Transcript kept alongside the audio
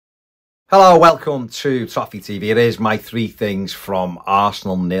Hello, welcome to Toffee TV. It is my three things from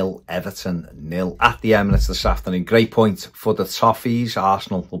Arsenal 0, Everton 0 at the Emirates this afternoon. Great point for the Toffees.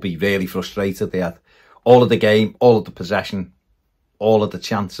 Arsenal will be really frustrated. They had all of the game, all of the possession, all of the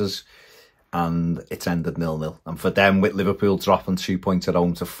chances, and it's ended 0-0. And for them, with Liverpool dropping 2 points at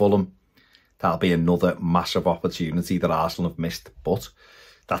home to Fulham, that'll be another massive opportunity that Arsenal have missed, but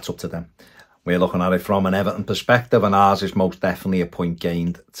that's up to them. We're looking at it from an Everton perspective, and ours is most definitely a point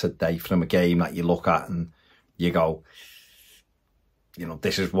gained today from a game that you look at and you go, you know,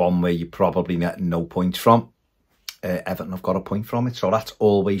 this is one where you probably get no points from. Everton have got a point from it, so that's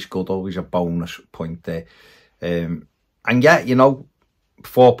always good, always a bonus point there. And yeah, you know,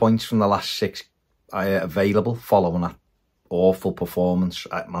 4 points from the last 6 available following that awful performance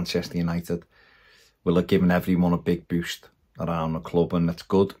at Manchester United will have given everyone a big boost around the club, and it's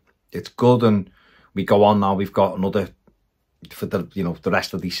good. It's good, and we go on now. We've got another, for the, you know, the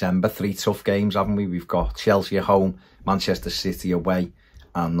rest of December, 3 tough games, haven't we? We've got Chelsea at home, Manchester City away,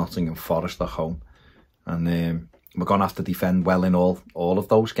 and Nottingham Forest at home. And we're going to have to defend well in all of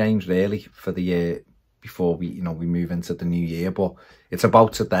those games, really, for the year before we move into the new year. But it's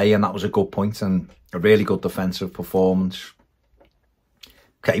about today, and that was a good point and a really good defensive performance.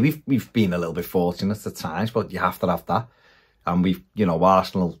 Okay, we've been a little bit fortunate at times, but you have to have that. And we've, you know,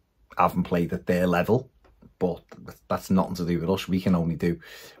 Arsenal haven't played at their level, but that's nothing to do with us. We can only do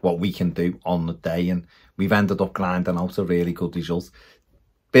what we can do on the day, and we've ended up grinding out a really good result.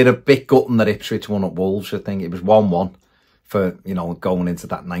 A bit gutting that Ipswich won at Wolves. I think it was 1-1 for, you know, going into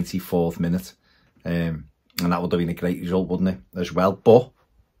that 94th minute, and that would have been a great result, wouldn't it, as well? But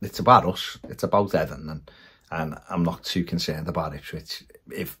it's about us, it's about Everton, and I'm not too concerned about Ipswich,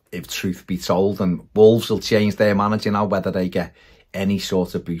 if truth be told. And Wolves will change their manager now. Whether they get any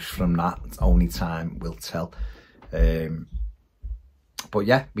sort of boost from that, only time will tell. But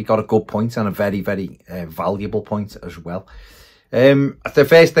yeah, we got a good point, and a very, very valuable point as well. The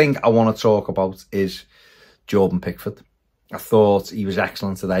first thing I want to talk about is Jordan Pickford. I thought he was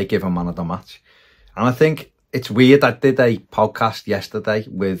excellent today, given man of the match. And I think it's weird. I did a podcast yesterday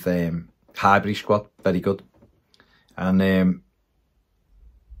with Highbury Squad, very good. And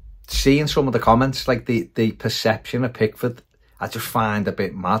seeing some of the comments, like the perception of Pickford, I just find a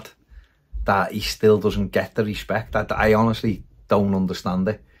bit mad that he still doesn't get the respect. I honestly don't understand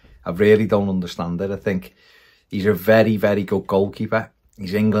it. I really don't understand it. I think he's a very, very good goalkeeper.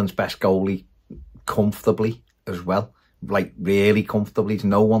 He's England's best goalie comfortably as well. Like, really comfortably. There's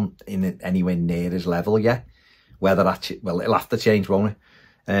no one in it anywhere near his level yet. Whether that's, well, it'll have to change, won't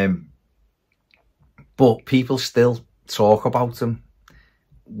it? But people still talk about him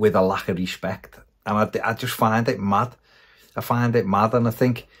with a lack of respect. And I just find it mad. I find it mad, and I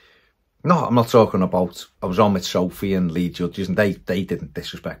think, no, I'm not talking about, I was on with Sophie and Lee judges, and they didn't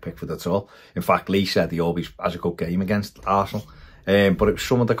disrespect Pickford at all. In fact, Lee said he always has a good game against Arsenal. But it was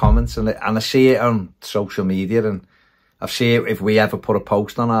some of the comments, and I see it on social media, and I see it if we ever put a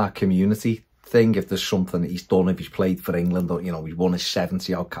post on our community thing, if there's something that he's done, if he's played for England, or, you know, he's won his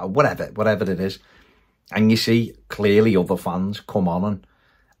 70 odd, whatever it is. And you see clearly other fans come on and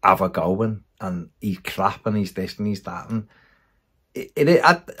have a go, and he's crap, and he's this and he's that. And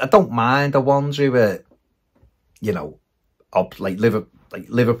I don't mind the ones who are, you know, like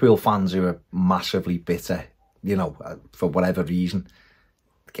Liverpool fans who are massively bitter, you know, for whatever reason.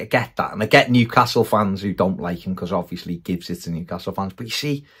 I get that. And I get Newcastle fans who don't like him because obviously he gives it to Newcastle fans. But you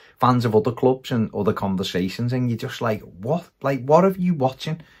see fans of other clubs and other conversations, and you're just like, what? Like, what are you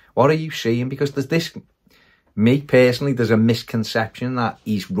watching? What are you seeing? Because there's this, me personally, there's a misconception that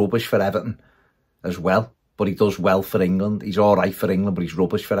he's rubbish for Everton as well. But he does well for England. He's all right for England, but he's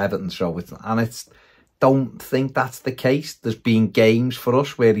rubbish for Everton. So don't think that's the case. There's been games for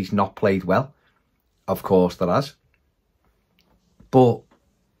us where he's not played well. Of course there has. But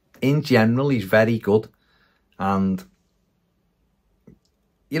in general, he's very good. And,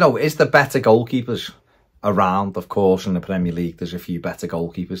 you know, is there better goalkeepers around? Of course, in the Premier League, there's a few better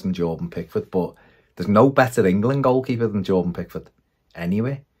goalkeepers than Jordan Pickford. But there's no better England goalkeeper than Jordan Pickford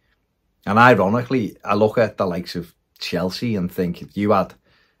anyway. And ironically, I look at the likes of Chelsea and think, if you had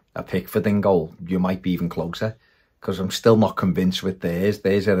a Pickford in goal, you might be even closer. Because I'm still not convinced with theirs.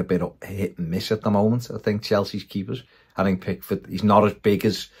 Theirs are a bit hit and miss at the moment, I think, Chelsea's keepers. I think Pickford, he's not as big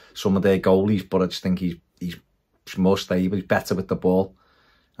as some of their goalies, but I just think he's more stable. He's better with the ball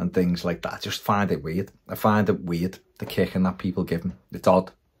and things like that. I just find it weird. I find it weird, the kicking that people give him. It's odd.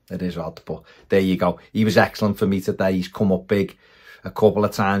 It is odd, but there you go. He was excellent for me today. He's come up big a couple of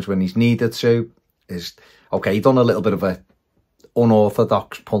times when he's needed to. Okay, he done a little bit of a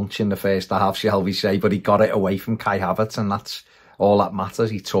unorthodox punch in the first half, shall we say, but he got it away from Kai Havertz, and that's all that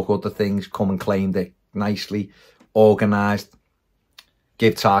matters. He took other things, come and claimed it nicely, organised,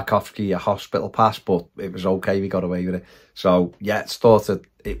 give Tarkovsky a hospital pass, but it was okay, we got away with it. So yeah, it's sort of,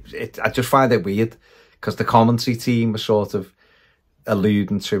 I just find it weird, because the commentary team was sort of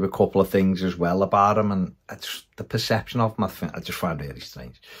alluding to a couple of things as well about him, and the perception of him, I just find really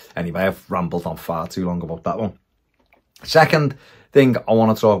strange. Anyway, I've rambled on far too long about that one. Second thing I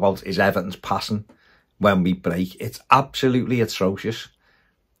want to talk about is Everton's passing when we break. It's absolutely atrocious,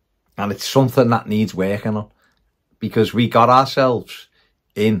 and it's something that needs working on, because we got ourselves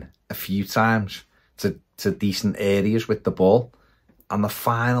in a few times to decent areas with the ball, and the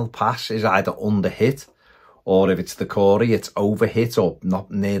final pass is either under hit, or if it's the Corey, it's over hit or not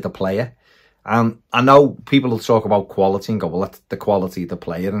near the player. And I know people will talk about quality and go, well, that's the quality of the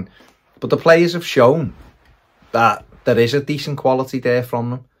player, but the players have shown that there is a decent quality there from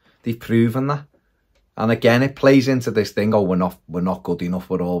them. They've proven that. And again, it plays into this thing, oh, we're not good enough,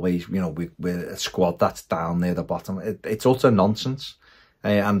 we're always, you know, we're a squad that's down near the bottom. It's utter nonsense.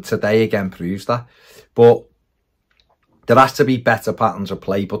 And today again proves that. But there has to be better patterns of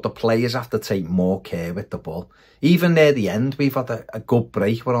play, but the players have to take more care with the ball. Even near the end, we've had a good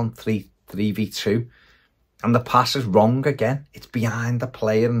break. We're on 3v2, and the pass is wrong again. It's behind the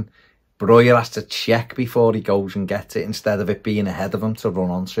player, and Brien has to check before he goes and gets it, instead of it being ahead of him to run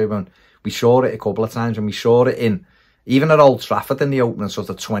onto. And we saw it a couple of times, and we saw it even at Old Trafford in the opening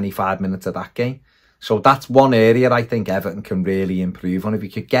sort of 25 minutes of that game. So that's one area I think Everton can really improve on. If you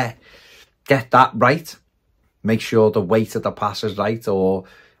could get that right, make sure the weight of the pass is right, or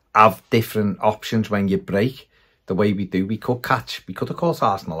have different options when you break, the way we do. We could have caught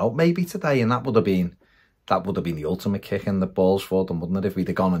Arsenal out maybe today, and that would have been the ultimate kick in the balls for them, wouldn't it, if we'd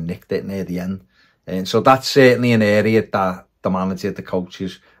have gone and nicked it near the end. And so that's certainly an area that the manager, the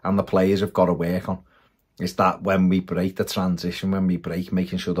coaches and the players have got to work on. Is that when we break, the transition, when we break,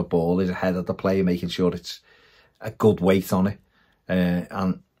 making sure the ball is ahead of the player, making sure it's a good weight on it.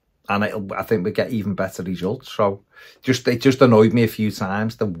 And I think we get even better results. So it just annoyed me a few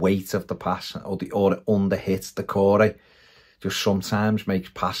times, the weight of the pass, or it under hits the core. Just sometimes makes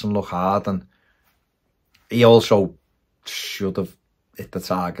passing look hard, and he also should have hit the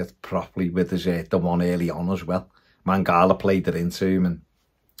target properly with his the one early on as well. Mangala played it into him, and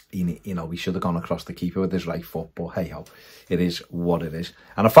he should have gone across the keeper with his right foot, but hey ho, it is what it is.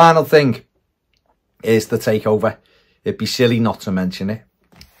 And the final thing is the takeover. It'd be silly not to mention it.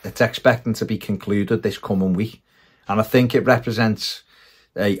 It's expecting to be concluded this coming week, and I think it represents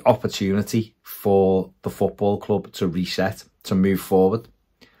an opportunity for the football club to reset, to move forward,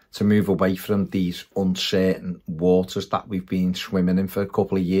 to move away from these uncertain waters that we've been swimming in for a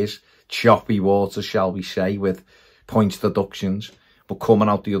couple of years. Choppy waters, shall we say, with points deductions. But coming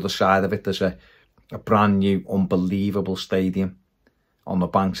out the other side of it, there's a brand new, unbelievable stadium on the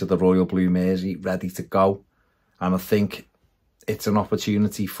banks of the Royal Blue Mersey, ready to go. And I think it's an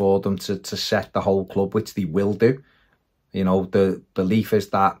opportunity for them to set the whole club, which they will do. You know, the belief is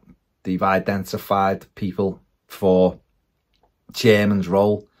that they've identified people for chairman's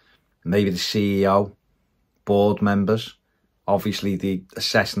role, maybe the CEO, board members. Obviously, they're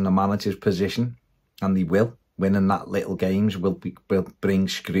assessing the manager's position, and they will. Winning that little games will bring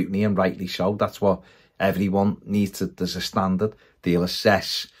scrutiny, and rightly so. That's what everyone needs to. There's a standard. They'll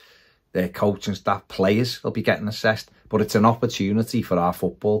assess their coach and staff. Players will be getting assessed. But it's an opportunity for our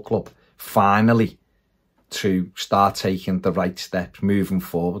football club, finally, to start taking the right steps moving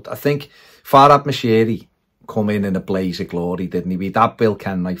forward. I think Farhad Moshiri come in a blaze of glory, didn't he? We'd had Bill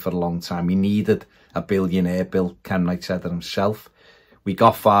Kenwright for a long time. We needed a billionaire. Bill Kenwright said it himself. We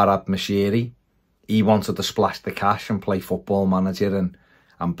got Farhad Moshiri. He wanted to splash the cash and play football manager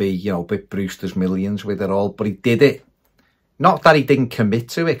and be, you know, bit Brewster's Millions with it all. But he did it. Not that he didn't commit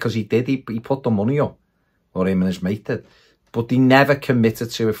to it, because he did. He put the money up, or him and his mate did. But he never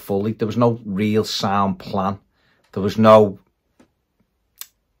committed to it fully. There was no real sound plan. There was no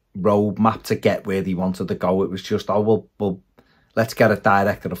roadmap to get where they wanted to go. It was just, oh, well, let's get a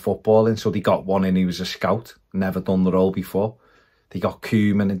director of football in. So they got one in. He was a scout, never done the role before. They got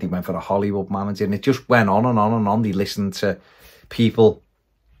Koeman, and they went for a Hollywood manager, and it just went on and on and on. They listened to people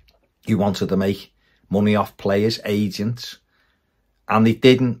who wanted to make money off players, agents, and they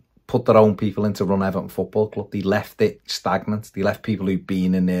didn't put their own people in to run Everton Football Club. They left it stagnant. They left people who'd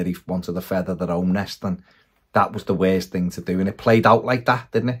been in there, who wanted to feather their own nest, and that was the worst thing to do. And it played out like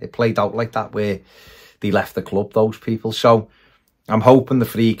that, didn't it? It played out like that, where they left the club, those people. So I'm hoping the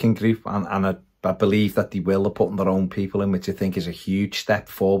Freaking Group, and I believe that they will, are putting their own people in, which I think is a huge step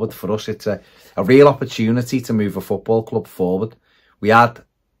forward for us. It's a real opportunity to move a football club forward. We had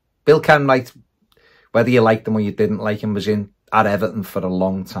Bill Kenwright, whether you liked him or you didn't like him, was in at Everton for a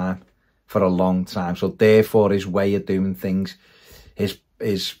long time. So therefore his way of doing things, his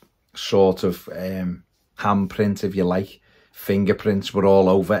sort of handprint, if you like, fingerprints were all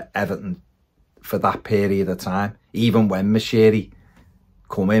over Everton for that period of time. Even when Moshiri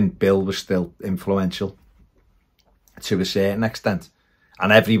come in, Bill was still influential to a certain extent.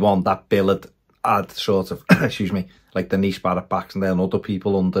 And everyone that Bill had sort of, excuse me, like Denise Barrett-Baxter and other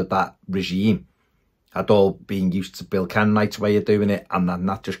people under that regime had all been used to Bill Kenwright's way of doing it, and then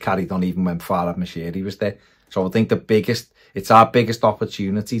that just carried on even when Farhad Moshiri was there. So I think it's our biggest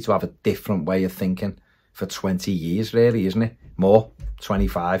opportunity to have a different way of thinking for 20 years, really, isn't it? More,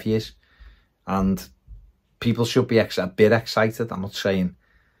 25 years. And people should be a bit excited. I'm not saying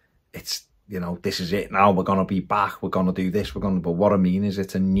it's, you know, this is it now, we're going to be back, we're going to do this, but what I mean is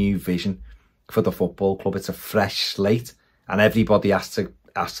it's a new vision for the football club. It's a fresh slate, and everybody has to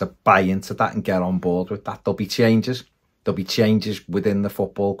buy into that and get on board with that. There'll be changes. There'll be changes within the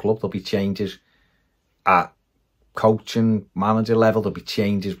football club. There'll be changes at coaching, manager level. There'll be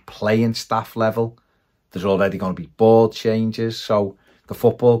changes playing staff level. There's already going to be board changes. So the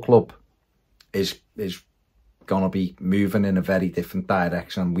football club is going to be moving in a very different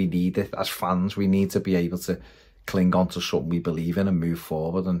direction. We need it as fans. We need to be able to cling on to something we believe in and move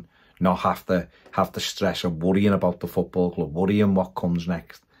forward, and not have the stress of worrying about the football club, worrying what comes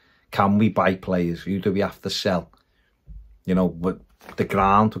next. Can we buy players? Who do we have to sell? You know, with the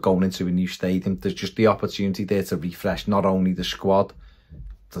ground, we're going into a new stadium. There's just the opportunity there to refresh not only the squad,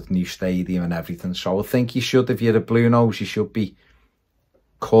 the new stadium and everything. So I think you should, if you're a Blue Nose, you should be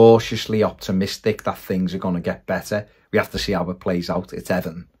cautiously optimistic that things are going to get better. We have to see how it plays out. It's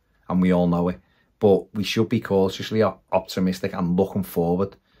Everton, and we all know it. But we should be cautiously optimistic and looking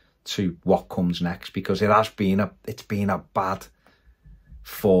forward to what comes next, because it's been a bad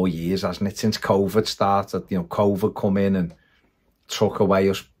 4 years, hasn't it, since COVID started. You know, COVID come in and took away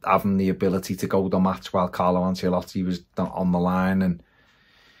us having the ability to go to the match while Carlo Ancelotti was on the line, and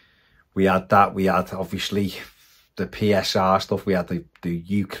we had that. We had obviously the PSR stuff. We had the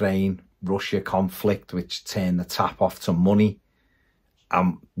Ukraine-Russia conflict, which turned the tap off to money.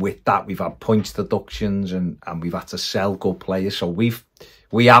 And with that, we've had points deductions, and we've had to sell good players. So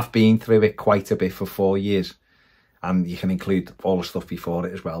we have been through it quite a bit for 4 years. And you can include all the stuff before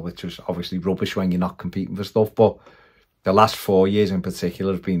it as well, which was obviously rubbish when you're not competing for stuff. But the last 4 years in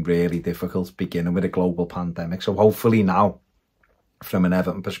particular have been really difficult, beginning with a global pandemic. So hopefully now, from an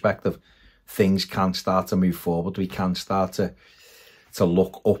Everton perspective, things can start to move forward. We can start to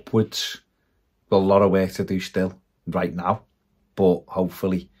look upwards. Got a lot of work to do still right now, but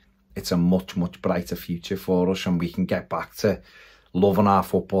hopefully it's a much, much brighter future for us, and we can get back to loving our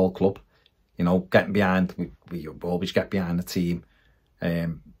football club. You know, getting behind, we always get behind the team,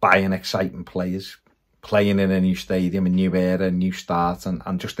 buying exciting players, playing in a new stadium, a new era, a new start,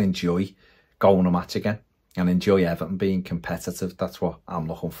 and just enjoy going a match again, and enjoy Everton being competitive. That's what I'm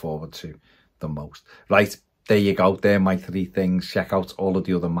looking forward to the most. Right, there you go. They're my 3 things. Check out all of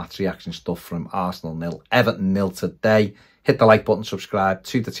the other match reaction stuff from Arsenal 0, Everton 0 today. Hit the like button, subscribe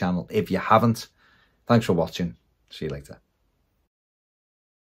to the channel if you haven't. Thanks for watching. See you later.